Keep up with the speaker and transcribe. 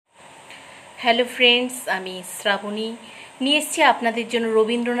Hello friends, আমি শ্রাবণী নিয়ে এসেছি আপনাদের জন্য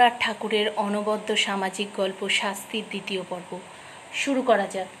রবীন্দ্রনাথ ঠাকুরের অনবদ্য সামাজিক গল্প শাস্তির দ্বিতীয় পর্ব। শুরু করা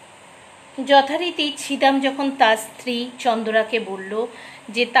যাক। যথারীতি ছিদাম যখন তার স্ত্রী চন্দরাকে বলল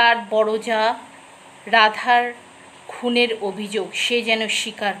যে তার বড় যা রাধার খুনের অভিযোগ সে যেন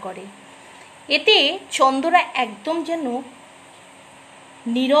স্বীকার করে, এতে চন্দরা একদম যেন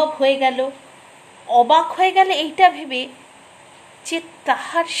নীরব হয়ে গেল, অবাক হয়ে গেল এইটা ভেবে যে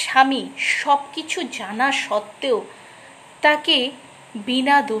তাহার স্বামী সব কিছু জানা সত্ত্বেও তাকে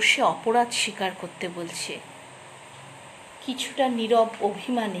বিনা দোষে অপরাধ স্বীকার করতে বলছে। কিছুটা নীরব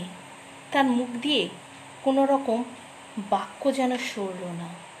অভিমানে তার মুখ দিয়ে কোনো রকম বাক্য যেন সরল না।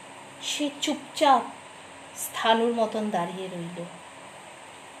 সে চুপচাপ স্থাণুর মতন দাঁড়িয়ে রইল।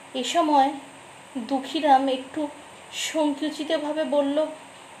 এ সময় দুঃখীরাম একটু সংকুচিতভাবে বলল,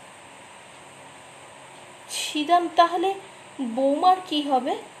 ছিদাম, তাহলে বৌমার কি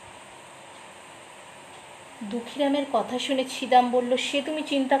হবে? দুঃখীরামের কথা শুনে ছিদাম বলল, সে তুমি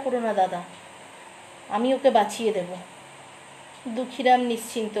চিন্তা করো না দাদা, আমি ওকে বাঁচিয়ে দেব। দুঃখীরাম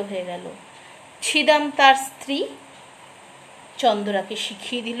নিশ্চিন্ত হয়ে গেল। ছিদাম তার স্ত্রী চন্দরাকে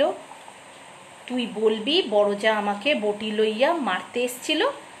শিখিয়ে দিল, তুই বলবি বড় যা আমাকে বটি লইয়া মারতে এসছিল,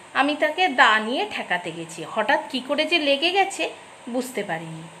 আমি তাকে দা নিয়ে ঠেকাতে গেছি, হঠাৎ কি করে যে লেগে গেছে বুঝতে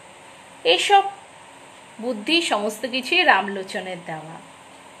পারিনি। এসব বুদ্ধি সমস্ত কিছুই রামলোচনের দেওয়া।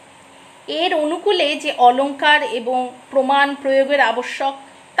 এর অনুকূলে যে অলঙ্কার এবং প্রমাণ প্রয়োগের আবশ্যক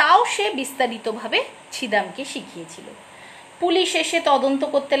তাও সে বিস্তারিতভাবে ছিদামকে শিখিয়েছিল। পুলিশ এসে তদন্ত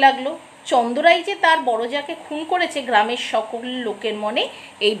করতে লাগলো। চন্দরাই যে তার বড়জাকে খুন করেছে গ্রামের সকল লোকের মনে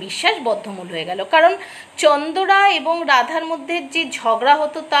এই বিশ্বাস বদ্ধমূল হয়ে গেল। কারণ চন্দরা এবং রাধার মধ্যে যে ঝগড়া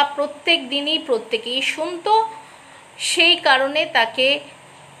হতো তা প্রত্যেক দিনই প্রত্যেকেই শুনত। সেই কারণে তাকে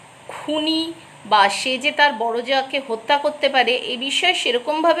খুনি বা সে যে তার বড়জাকে হত্যা করতে পারে এ বিষয়ে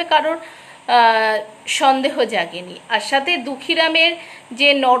সেরকমভাবে কারোর সন্দেহ জাগেনি। আর সাথে দুঃখীরামের যে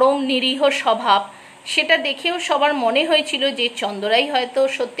নরম নিরীহ স্বভাব সেটা দেখেও সবার মনে হয়েছিল যে চন্দরাই হয়তো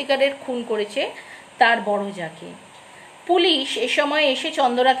সত্যিকারের খুন করেছে তার বড়জাকে। পুলিশ এ সময় এসে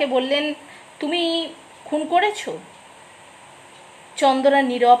চন্দরাকে বললেন, তুমি খুন করেছ? চন্দরা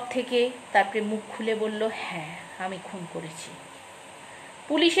নীরব থেকে তারপরে মুখ খুলে বলল, হ্যাঁ আমি খুন করেছি।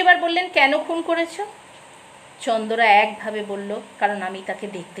 পুলিশ এবার বললেন, কেন খুন করেছ? চন্দরা একভাবে বলল, কারণ আমি তাকে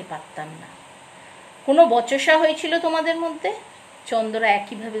দেখতে পারতাম না। কোনো বচসা হয়েছিল তোমাদের মধ্যে? চন্দরা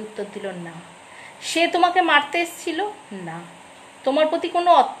একইভাবে উত্তর দিল, না। সে তোমাকে মারতে এসেছিল? না। তোমার প্রতি কোনো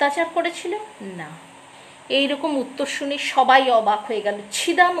অত্যাচার করেছিল? না। এইরকম উত্তর শুনে সবাই অবাক হয়ে গেল।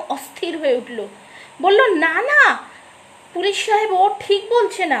 ছিদাম অস্থির হয়ে উঠল, বলল, না না পুলিশ সাহেব, ও ঠিক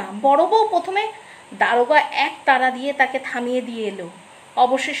বলছে না। বড় বউ প্রথমে দারোগা এক তাড়া দিয়ে তাকে থামিয়ে দিয়ে এলো,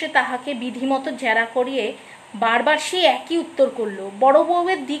 অবশেষে তাহাকে বিধিমতো জেরা করিয়ে বারবার সে একই উত্তর করল। বড়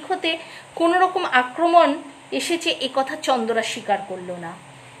বউয়ের দিক হতে কোনো রকম আক্রমণ এসেছে এ কথা চন্দরা স্বীকার করল না।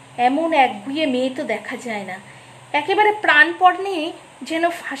 এমন একগুঁয়ে মেয়ে তো দেখা যায় না। একেবারে প্রাণপণে যেন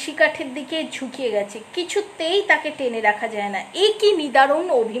ফাঁসি কাঠের দিকে ঝুঁকিয়ে গেছে, কিছুতেই তাকে টেনে রাখা যায় না। এ কি নিদারুণ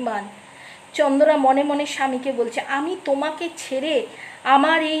অভিমান! চন্দরা মনে মনে স্বামীকে বলছে, আমি তোমাকে ছেড়ে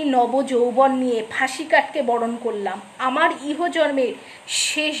আমার এই নবযৌবন নিয়ে ফাঁসি কাঠকে বরণ করলাম। আমার ইহজন্মের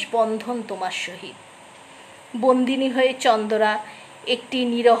শেষ বন্ধন তোমার সহিত। বন্দিনী হয়ে চন্দরা একটি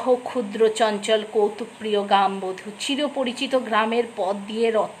নিরহ ক্ষুদ্র চঞ্চল কৌতুকপ্রিয় গ্রামবধূ চিরপরিচিত গ্রামের পথ দিয়ে,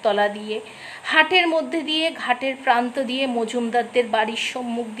 রথতলা দিয়ে, হাটের মধ্যে দিয়ে, ঘাটের প্রান্ত দিয়ে, মজুমদারদের বাড়ির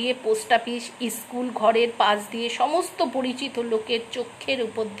সম্মুখ দিয়ে, পোস্ট অফিস, স্কুল ঘরের পাশ দিয়ে, সমস্ত পরিচিত লোকের চোখের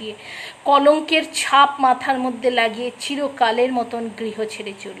উপর দিয়ে কলঙ্কের ছাপ মাথার মধ্যে লাগিয়ে চিরকালের মতন গৃহ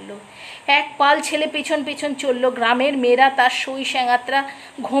ছেড়ে চলল। এক পাল ছেলে পেছন পেছন চলল। গ্রামের মেয়েরা তার সই স্যাঙাতরা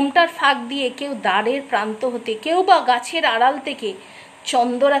ঘোমটার ফাঁক দিয়ে, কেউ দ্বারের প্রান্ত হতে, কেউ বা গাছের আড়াল থেকে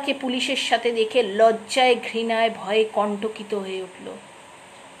চন্দরাকে পুলিশের সাথে দেখে লজ্জায়, ঘৃণায়, ভয়ে কণ্টকিত হয়ে উঠল।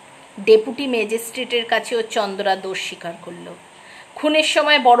 ডেপুটি ম্যাজিস্ট্রেটের কাছেও চন্দরা দোষ স্বীকার করল। খুনের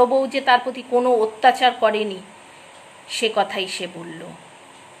সময় বড় বউ যে তার প্রতি কোনো অত্যাচার করেনি সে কথাই সে বলল।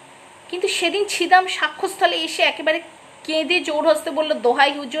 কিন্তু সেদিন ছিদাম সাক্ষ্যস্থলে এসে একেবারে কেঁদে জোর হস্তে বলল,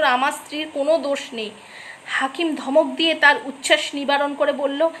 দোহাই হুজুর, আমার স্ত্রীর কোনো দোষ নেই। হাকিম ধমক দিয়ে তার উচ্ছ্বাস নিবারণ করে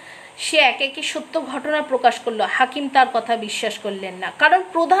বলল, সে একে একে সত্য ঘটনা প্রকাশ করলো। হাকিম তার কথা বিশ্বাস করলেন না, কারণ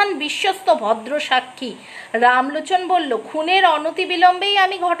প্রধান বিশ্বস্ত ভদ্র সাক্ষী রামলোচন বলল, খুনের অনতিবিলম্বেই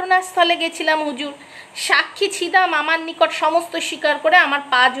আমি ঘটনাস্থলে গেছিলাম হুজুর। সাক্ষী ছিদাম আমার নিকট সমস্ত স্বীকার করে আমার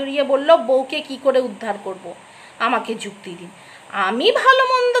পা জড়িয়ে বলল, বউকে কি করে উদ্ধার করব, আমাকে যুক্তি দিন। আমি ভালো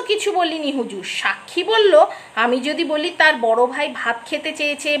মন্দ কিছু বলিনি হুজুর। সাক্ষী বলল, আমি যদি বলি তার বড় ভাই ভাত খেতে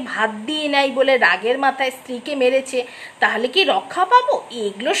চেয়েছে, ভাত দিয়ে নাই বলে রাগের মাথায় স্ত্রীকে মেরেছে, তাহলে কি রক্ষা পাবো?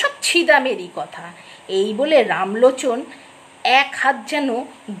 এগুলো সব ছিদামেরই কথা। এই বলে রামলোচন এক হাত যেন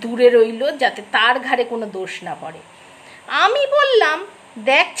দূরে রইল যাতে তার ঘাড়ে কোনো দোষ না পড়ে। আমি বললাম,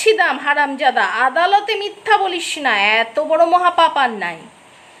 দেখ ছিদাম হারামজাদা, আদালতে মিথ্যা বলিস না, এত বড় মহাপাপ আর নাই।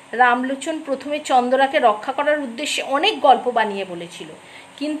 রামলোচন প্রথমে চন্দরাকে রক্ষা করার উদ্দেশ্যে অনেক গল্প বানিয়ে বলেছিল,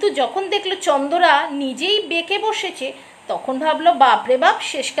 কিন্তু যখন দেখলো চন্দরা নিজেই বেঁকে বসেছে তখন ভাবলো, বাপরে বাপ,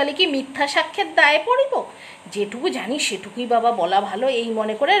 শেষকালে কি মিথ্যা সাক্ষ্যের দায়ে পড়িব? যেটুকু জানি সেটুকুই বাবা বলা ভালো, এই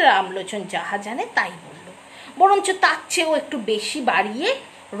মনে করে রামলোচন যাহা জানে তাই বলল, বরঞ্চ তার চেয়েও একটু বেশি বাড়িয়ে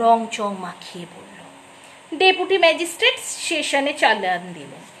রং চং মাখিয়ে বলল। ডেপুটি ম্যাজিস্ট্রেট সেশনে চালান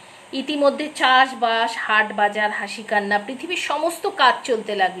দিলেন। ইতিমধ্যে চাষবাস, হাট বাজার, হাসি কান্না, পৃথিবীর সমস্ত কাজ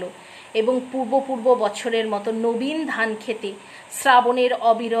চলতে লাগলো এবং পূর্ব বছরের মতো নবীন ধান খেতে শ্রাবণের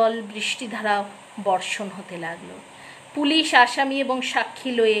অবিরল বৃষ্টিধারা বর্ষণ হতে লাগলো। পুলিশ আসামি এবং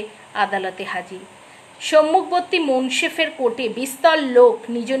সাক্ষী লয়ে আদালতে হাজির। সম্মুখবর্তী মুন্সেফের কোর্টে বিস্তর লোক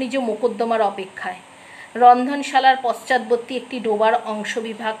নিজ নিজ মোকদ্দমার অপেক্ষায়। রন্ধনশালার পশ্চাৎবর্তী একটি ডোবার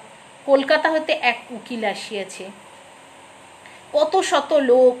অংশবিভাগ কলকাতা হতে এক উকিল আসিয়াছে। কত শত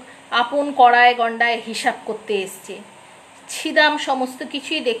লোক আপন কড়ায় গণ্ডায় হিসাব করতে এসছে। ছিদাম সমস্ত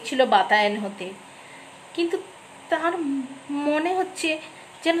কিছুই দেখছিল বাতায়ন হতে, কিন্তু তার মনে হচ্ছে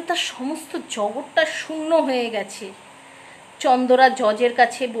যেন তার সমস্ত জগৎটা শূন্য হয়ে গেছে। চন্দরা জজের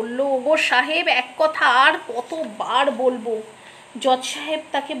কাছে বলল, ওগো সাহেব, এক কথা আর কতবার বলবো? জজ সাহেব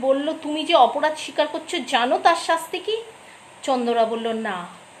তাকে বলল, তুমি যে অপরাধ স্বীকার করছো জানো তার শাস্তি কি? চন্দরা বলল, না।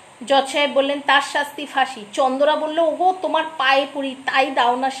 জজ সাহেব বললেন, তার শাস্তি ফাঁসি। চন্দরা বলল, ওগো তোমার পায়ে পড়ি, তাই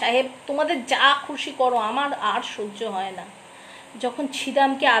দাও না সাহেব, তোমাদের যা খুশি করো, আমার আর সহ্য হয় না। যখন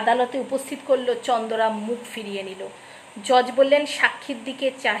ছিদামকে আদালতে উপস্থিত করলো, চন্দরা মুখ ফিরিয়ে নিল। জজ বললেন, সাক্ষীর দিকে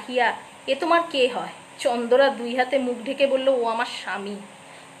চাহিয়া, এ তোমার কে হয়? চন্দরা দুই হাতে মুখ ঢেকে বলল, ও আমার স্বামী।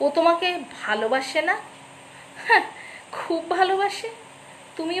 ও তোমাকে ভালোবাসে না? হ্যাঁ, খুব ভালোবাসে।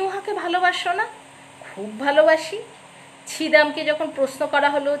 তুমি উহাকে ভালোবাসো না? খুব ভালোবাসি। ছিদামকে যখন প্রশ্ন করা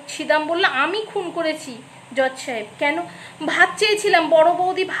হলো, ছিদাম বলল, আমি খুন করেছি জজ সাহেব। কেন? ভাত চেয়েছিলাম, বড়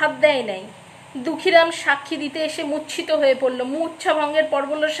বৌদি ভাত দেয় নাই। দুঃখীরাম সাক্ষী দিতে এসে মূর্ছিত হয়ে পড়ল। মূর্ছা ভঙ্গের পর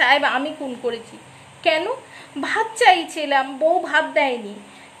বলল, সাহেব আমি খুন করেছি। কেন? ভাত চাইছিলাম, বউ ভাত দেয়নি।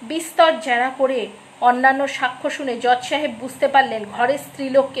 বিস্তর জেরা করে অন্যান্য সাক্ষ্য শুনে জজ সাহেব বুঝতে পারলেন ঘরের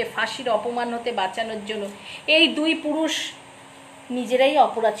স্ত্রীলোককে ফাঁসির অপমান হতে বাঁচানোর জন্য এই দুই পুরুষ নিজেরাই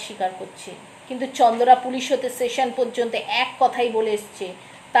অপরাধ স্বীকার করছে। কিন্তু চন্দরা পুলিশ হতে সেশন পর্যন্ত এক কথাই বলে এসছে,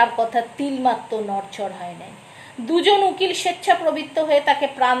 তার কথা তিলমাত্র নড়চড় হয় নাই। দুজন উকিল স্বেচ্ছা প্রবৃত্ত হয়ে তাকে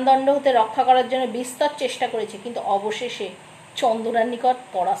প্রাণদণ্ড হতে রক্ষা করার জন্য বিস্তর চেষ্টা করেছে, কিন্তু অবশেষে চন্দরার নিকট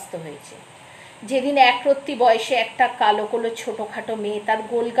পরাস্ত হয়েছে। যেদিন একরত্তি বয়সে একটা কালো কালো ছোটোখাটো মেয়ে তার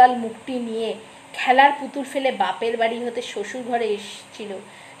গোলগাল মুখটি নিয়ে খেলার পুতুল ফেলে বাপের বাড়ি হতে শ্বশুর ঘরে এসেছিল,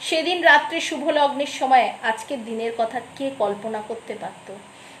 সেদিন রাত্রে শুভ লগ্নের সময় আজকের দিনের কথা কে কল্পনা করতে পারত?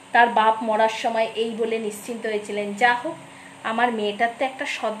 তার বাপ মরার সময় এই বলে নিশ্চিন্ত হয়েছিলেন, যা হোক, আমার মেয়েটার তো একটা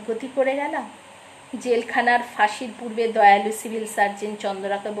সদ্গতি করে গেলাম। জেলখানার ফাঁসির পূর্বে দয়ালু সিভিল সার্জন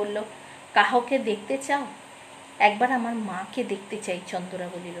চন্দরাকে বলল, কাহকে দেখতে চাও? একবার আমার মাকে দেখতে চাই। চন্দরা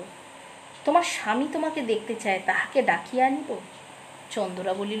বলিল, তোমার স্বামী তোমাকে দেখতে চায়, তাহাকে ডাকিয়া আনিব?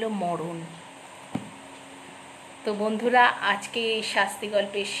 চন্দরা বলিল, মরণ। তো বন্ধুরা, আজকে এই শাস্তি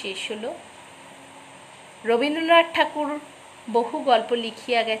গল্পের শেষ হলো। রবীন্দ্রনাথ ঠাকুর বহু গল্প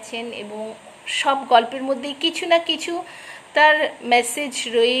লিখিয়া গেছেন এবং সব গল্পের মধ্যেই কিছু না কিছু তার মেসেজ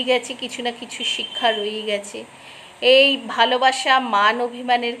রয়েই গেছে, কিছু না কিছু শিক্ষা রয়েই গেছে। এই ভালোবাসা মান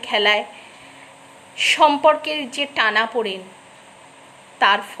অভিমানের খেলায় সম্পর্কের যে টানাপোড়েন,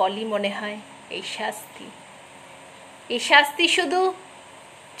 তার ফলই মনে হয় এই শাস্তি। এই শাস্তি শুধু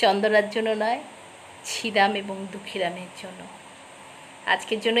চন্দরার জন্য নয়, ছিদাম এবং দুঃখীরামের জন্য।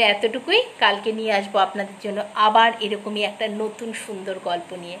 আজকের জন্য এতটুকুই। কালকে নিয়ে আসবো আপনাদের জন্য আবার এরকমই একটা নতুন সুন্দর গল্প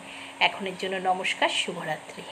নিয়ে। এখনের জন্য নমস্কার, শুভরাত্রি।